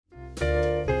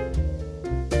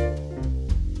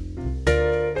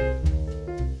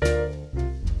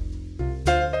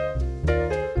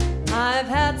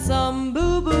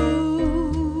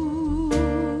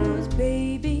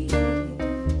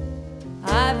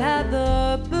had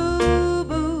the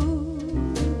boo-boo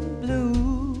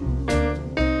blues.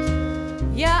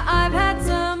 Yeah, I've had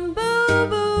some boo-boos,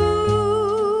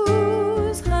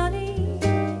 honey.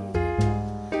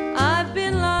 I've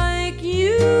been like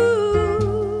you.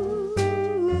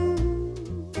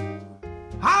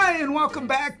 Hi, and welcome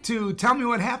back to Tell Me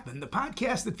What Happened, the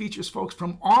podcast that features folks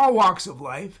from all walks of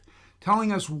life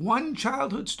telling us one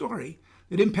childhood story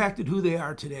that impacted who they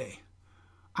are today.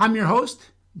 I'm your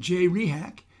host, Jay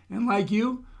Rehak, and like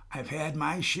you, I've had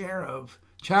my share of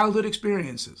childhood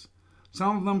experiences.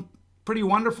 Some of them pretty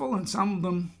wonderful and some of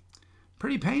them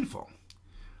pretty painful.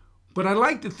 But I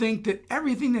like to think that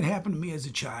everything that happened to me as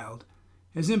a child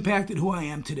has impacted who I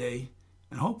am today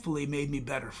and hopefully made me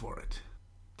better for it.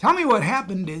 Tell Me What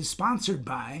Happened is sponsored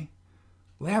by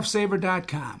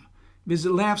LaughSaver.com.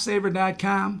 Visit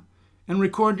LaughSaver.com and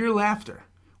record your laughter.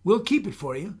 We'll keep it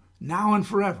for you now and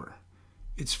forever.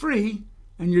 It's free,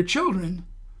 and your children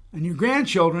and your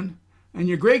grandchildren and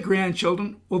your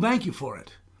great-grandchildren will thank you for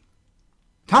it.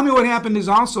 Tell Me What Happened is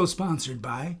also sponsored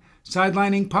by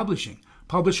Sidelining Publishing,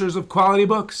 publishers of quality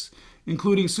books,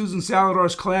 including Susan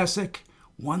Salador's classic,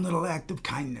 One Little Act of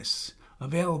Kindness,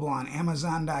 available on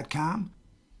Amazon.com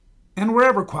and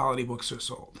wherever quality books are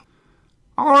sold.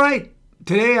 All right,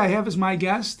 today I have as my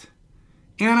guest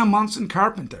Anna Munson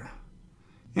Carpenter.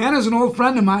 Anna's an old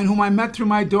friend of mine whom I met through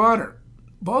my daughter.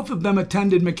 Both of them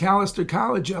attended Macalester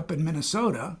College up in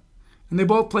Minnesota, and they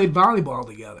both played volleyball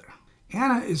together.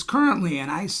 Anna is currently an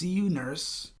ICU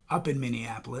nurse up in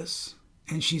Minneapolis,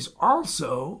 and she's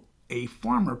also a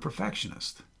former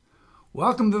perfectionist.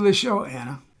 Welcome to the show,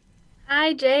 Anna.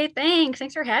 Hi, Jay. Thanks.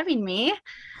 Thanks for having me.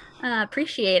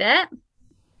 Appreciate it.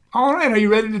 All right, are you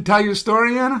ready to tell your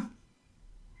story, Anna?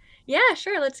 Yeah,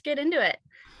 sure. Let's get into it.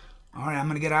 All right, I'm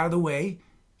going to get out of the way.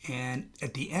 And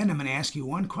at the end, I'm going to ask you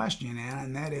one question, Anna,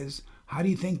 and that is, how do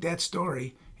you think that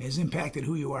story has impacted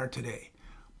who you are today?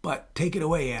 But take it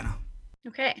away, Anna.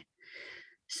 Okay.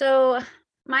 So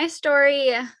my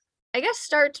story, I guess,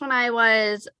 starts when I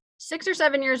was 6 or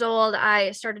 7 years old. I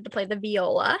started to play the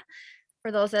viola.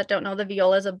 For those that don't know, the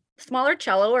viola is a smaller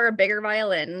cello or a bigger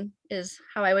violin is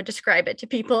how I would describe it to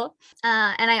people.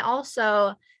 And I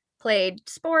also played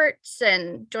sports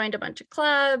and joined a bunch of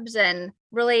clubs and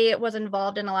really was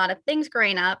involved in a lot of things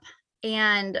growing up.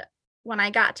 And when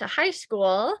I got to high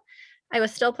school, I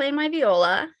was still playing my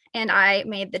viola and I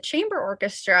made the chamber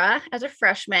orchestra as a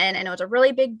freshman, and it was a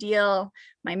really big deal.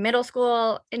 My middle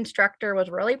school instructor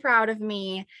was really proud of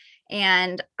me,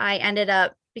 and I ended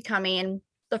up becoming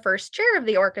the first chair of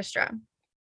the orchestra.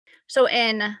 So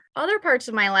in other parts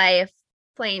of my life,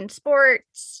 playing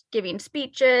sports, giving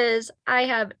speeches, I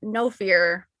have no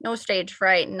fear, no stage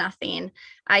fright, nothing.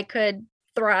 I could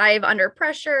thrive under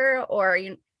pressure or,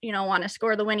 want to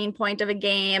score the winning point of a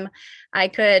game. I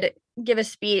could give a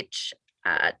speech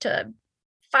to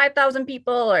 5,000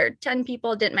 people or 10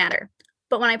 people, didn't matter.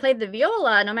 But when I played the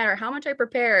viola, no matter how much I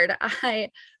prepared, I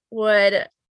would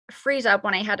freeze up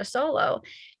when I had a solo.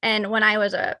 And when I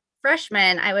was a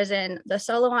freshman, I was in the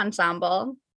solo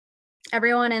ensemble.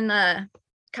 Everyone in the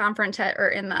conference or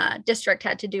in the district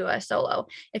had to do a solo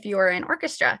if you were in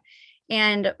orchestra.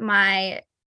 And my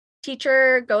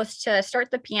teacher goes to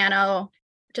start the piano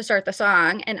to start the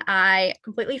song, and I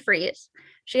completely freeze.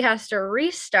 She has to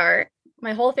restart.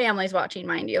 My whole family's watching,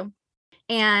 mind you.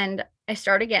 And I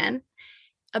start again.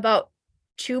 About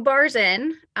 2 bars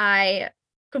in, I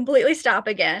completely stop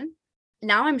again.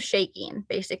 Now I'm shaking,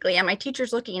 basically, and my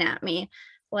teacher's looking at me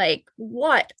like,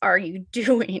 what are you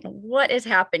doing? What is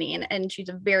happening? And she's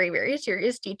a very, very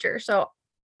serious teacher, so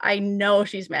I know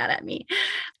she's mad at me.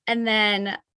 And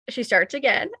then she starts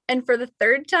again, and for the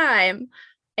 3rd time,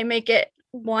 I make it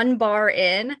 1 bar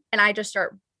in, and I just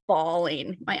start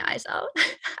bawling my eyes out.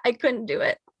 I couldn't do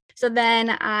it. So then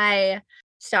I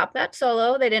stopped that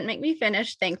solo. They didn't make me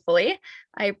finish, thankfully.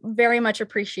 I very much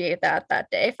appreciate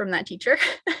that day from that teacher.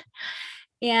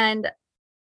 And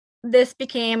this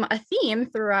became a theme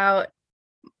throughout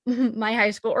my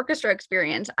high school orchestra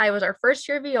experience. I was our first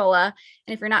chair viola.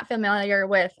 And if you're not familiar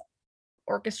with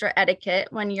orchestra etiquette,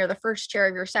 when you're the first chair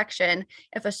of your section,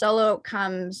 if a solo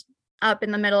comes up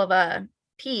in the middle of a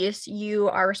piece, you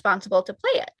are responsible to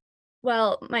play it.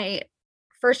 Well, my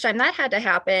first time that had to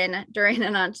happen during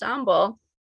an ensemble,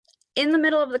 in the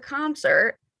middle of the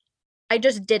concert, I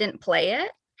just didn't play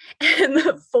it. And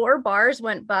the 4 bars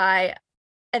went by,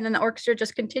 and then the orchestra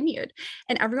just continued.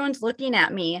 And everyone's looking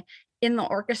at me in the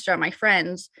orchestra, my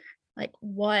friends, like,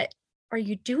 what are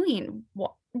you doing?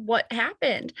 What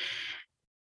happened?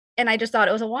 And I just thought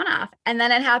it was a one-off. And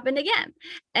then it happened again.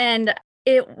 And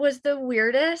it was the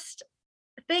weirdest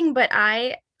thing. But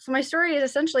so my story is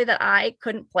essentially that I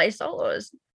couldn't play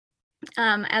solos.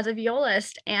 as a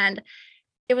violist. And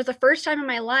it was the first time in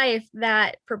my life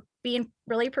that being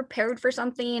really prepared for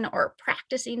something or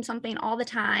practicing something all the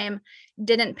time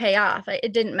didn't pay off.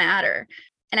 It didn't matter.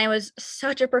 And I was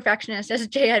such a perfectionist, as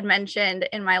Jay had mentioned,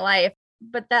 in my life.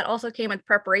 But that also came with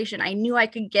preparation. I knew I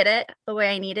could get it the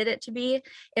way I needed it to be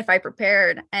if I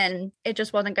prepared, and it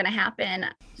just wasn't going to happen.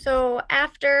 So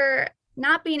after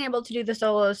not being able to do the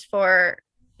solos for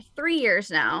 3 years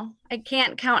now, I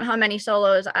can't count how many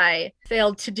solos I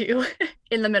failed to do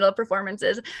in the middle of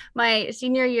performances. My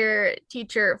senior year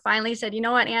teacher finally said, "You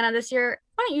know what, Anna, this year,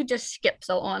 why don't you just skip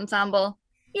solo ensemble?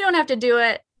 You don't have to do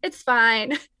it. It's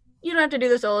fine. You don't have to do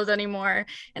the solos anymore."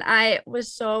 And I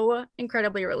was so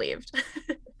incredibly relieved.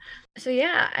 So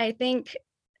yeah, I think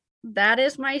that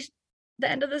is the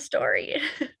end of the story.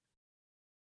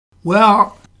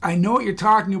 Well, I know what you're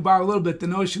talking about a little bit, the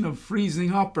notion of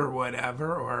freezing up or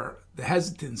whatever, or the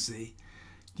hesitancy.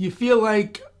 Do you feel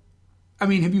like,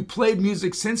 have you played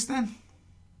music since then?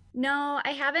 No,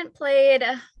 I haven't played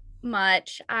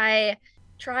much. I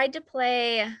tried to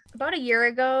play about a year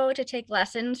ago to take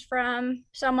lessons from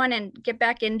someone and get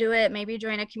back into it, maybe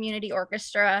join a community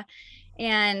orchestra.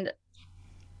 And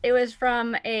it was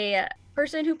from a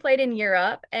person who played in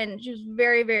Europe, and she was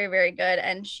very, very, very good.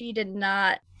 And she did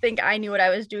not think I knew what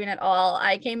I was doing at all.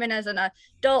 I came in as an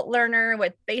adult learner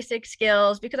with basic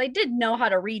skills because I did know how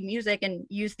to read music and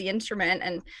use the instrument.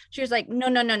 And she was like, no,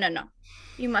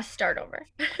 you must start over.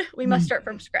 We must start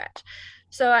from scratch.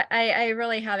 So I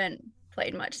really haven't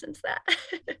played much since that.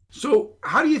 So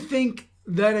how do you think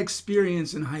that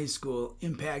experience in high school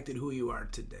impacted who you are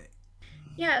today?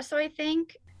 Yeah, so I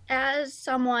think as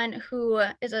someone who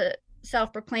is a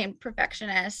self-proclaimed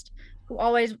perfectionist, who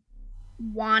always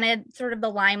wanted sort of the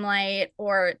limelight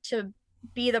or to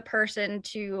be the person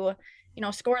to,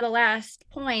 score the last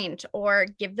point or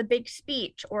give the big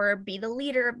speech or be the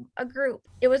leader of a group,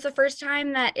 it was the first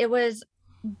time that it was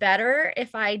better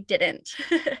if I didn't.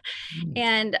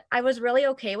 And I was really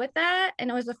okay with that.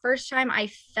 And it was the first time I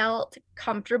felt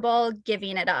comfortable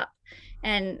giving it up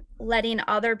and letting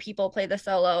other people play the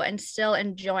solo and still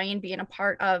enjoying being a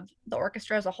part of the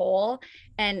orchestra as a whole.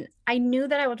 And I knew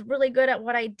that I was really good at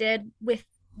what I did with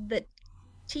the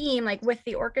team, like with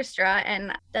the orchestra,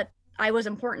 and that I was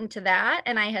important to that.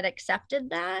 And I had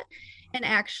accepted that and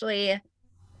actually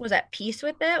was at peace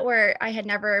with it, where I had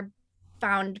never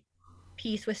found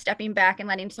peace with stepping back and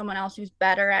letting someone else who's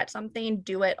better at something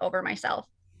do it over myself.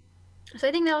 So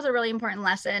I think that was a really important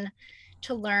lesson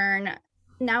to learn.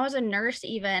 Now as a nurse,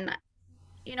 even,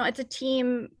 it's a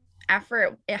team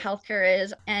effort, healthcare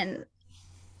is, and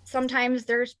sometimes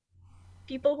there's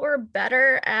people who are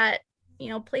better at,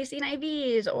 placing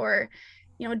IVs or,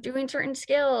 doing certain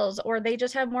skills, or they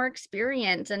just have more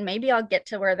experience, and maybe I'll get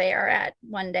to where they are at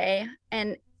one day.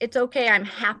 And it's okay. I'm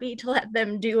happy to let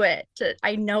them do it.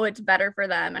 I know it's better for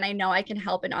them, and I know I can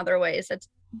help in other ways. It's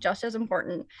just as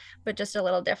important, but just a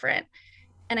little different.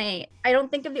 And I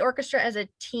don't think of the orchestra as a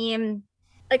team.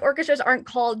 Like, orchestras aren't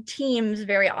called teams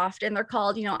very often. They're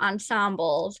called,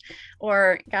 ensembles,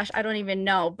 or gosh, I don't even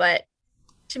know. But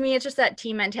to me, it's just that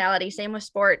team mentality. Same with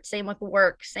sports, same with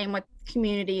work, same with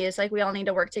community. It's like we all need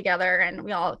to work together and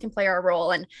we all can play our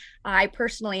role. And I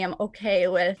personally am okay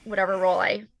with whatever role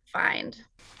I find.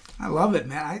 I love it,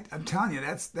 man. I'm telling you,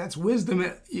 that's wisdom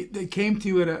that came to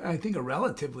you at I think a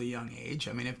relatively young age.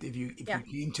 If you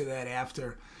came to that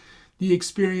after the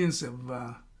experience of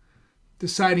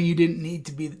deciding you didn't need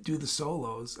to do the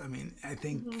solos. I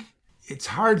think it's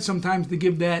hard sometimes to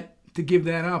give that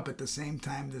up, at the same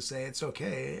time to say it's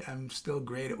okay. I'm still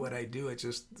great at what I do. It's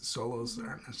just the solos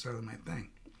aren't necessarily my thing.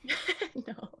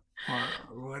 No.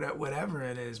 Or whatever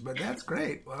it is. But that's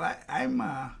great. Well,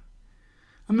 I'm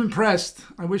impressed.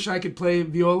 I wish I could play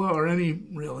viola or any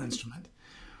real instrument.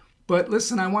 But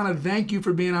listen, I want to thank you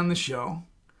for being on the show.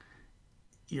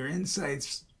 Your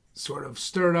insights sort of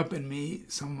stirred up in me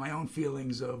some of my own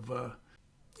feelings of,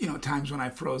 times when I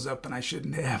froze up and I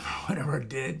shouldn't have, or whatever I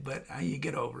did, but you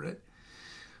get over it.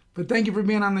 But thank you for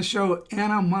being on the show,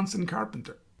 Anna Munson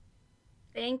Carpenter.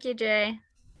 Thank you, Jay.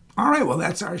 All right, well,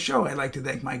 that's our show. I'd like to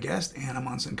thank my guest, Anna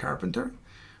Munson Carpenter,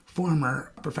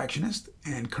 former perfectionist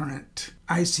and current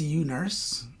ICU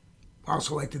nurse.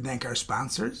 Also like to thank our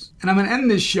sponsors. And I'm going to end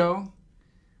this show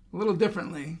a little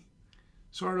differently,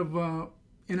 sort of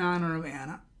in honor of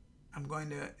Anna. I'm going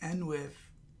to end with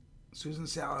Susan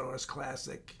Salador's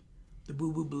classic, The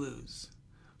Boo Boo Blues.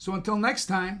 So until next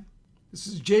time, this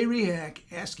is Jay Rehak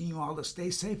asking you all to stay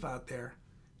safe out there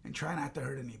and try not to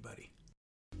hurt anybody.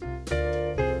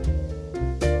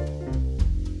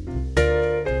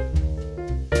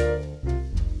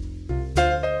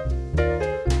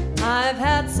 I've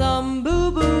had some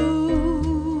boo-boo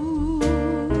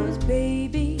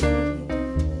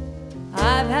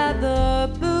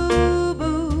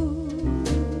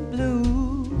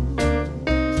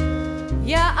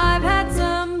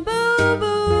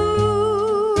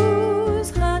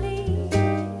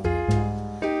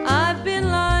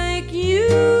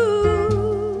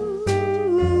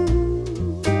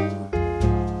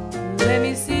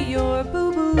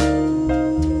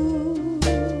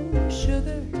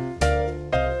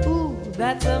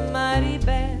that's a mighty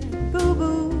bad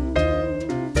boo-boo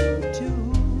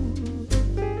too.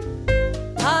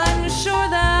 I'm sure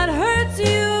that hurts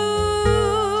you,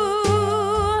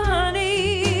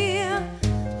 honey,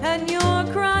 and you're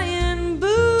crying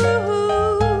boo.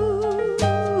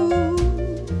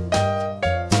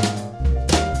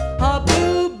 A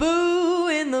boo-boo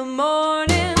in the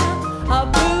morning, a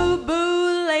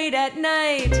boo-boo late at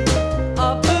night,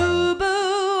 a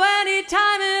boo-boo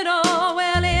anytime at all.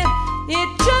 Well, it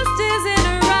just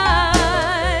isn't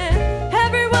right.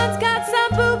 Everyone's got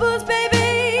some boo-boos, baby.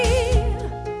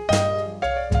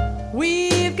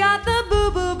 We've got the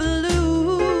boo-boo blues.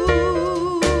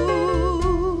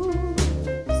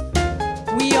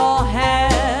 We all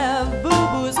have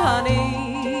boo-boos,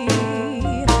 honey.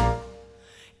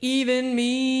 Even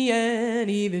me and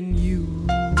even you.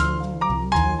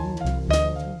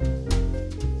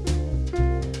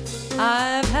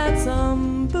 I've had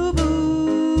some boo-boos,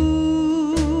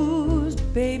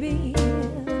 baby.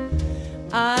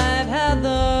 I've had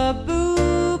the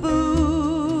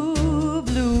boo-boo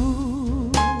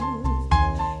blues.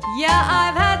 Yeah,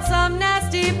 I've had some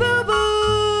nasty boo-boos,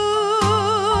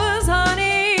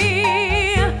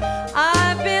 honey.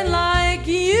 I've been like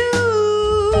you.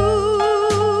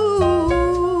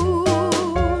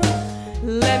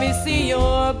 Let me see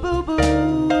your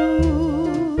boo-boo,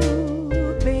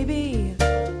 baby.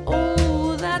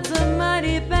 Oh, that's a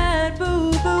mighty bad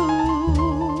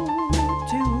boo-boo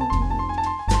too.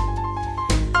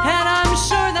 And I'm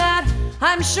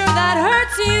sure that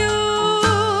hurts you,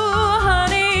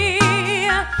 honey.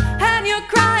 And you're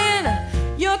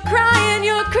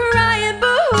crying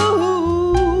boo.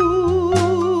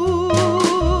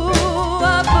 A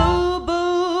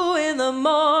boo-boo in the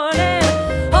morning,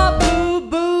 a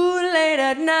boo-boo late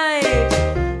at night,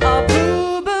 a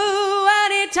boo-boo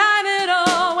anytime at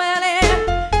all. Well,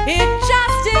 it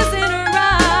just isn't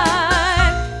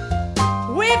right.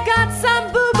 We've got some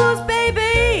boo-boos,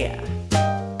 baby.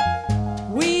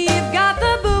 We've got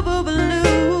the boo-boo blues.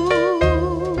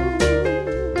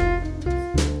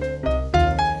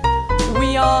 We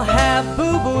all have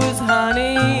boo-boos,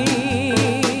 honey.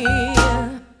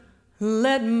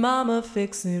 Let mama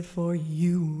fix it for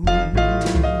you.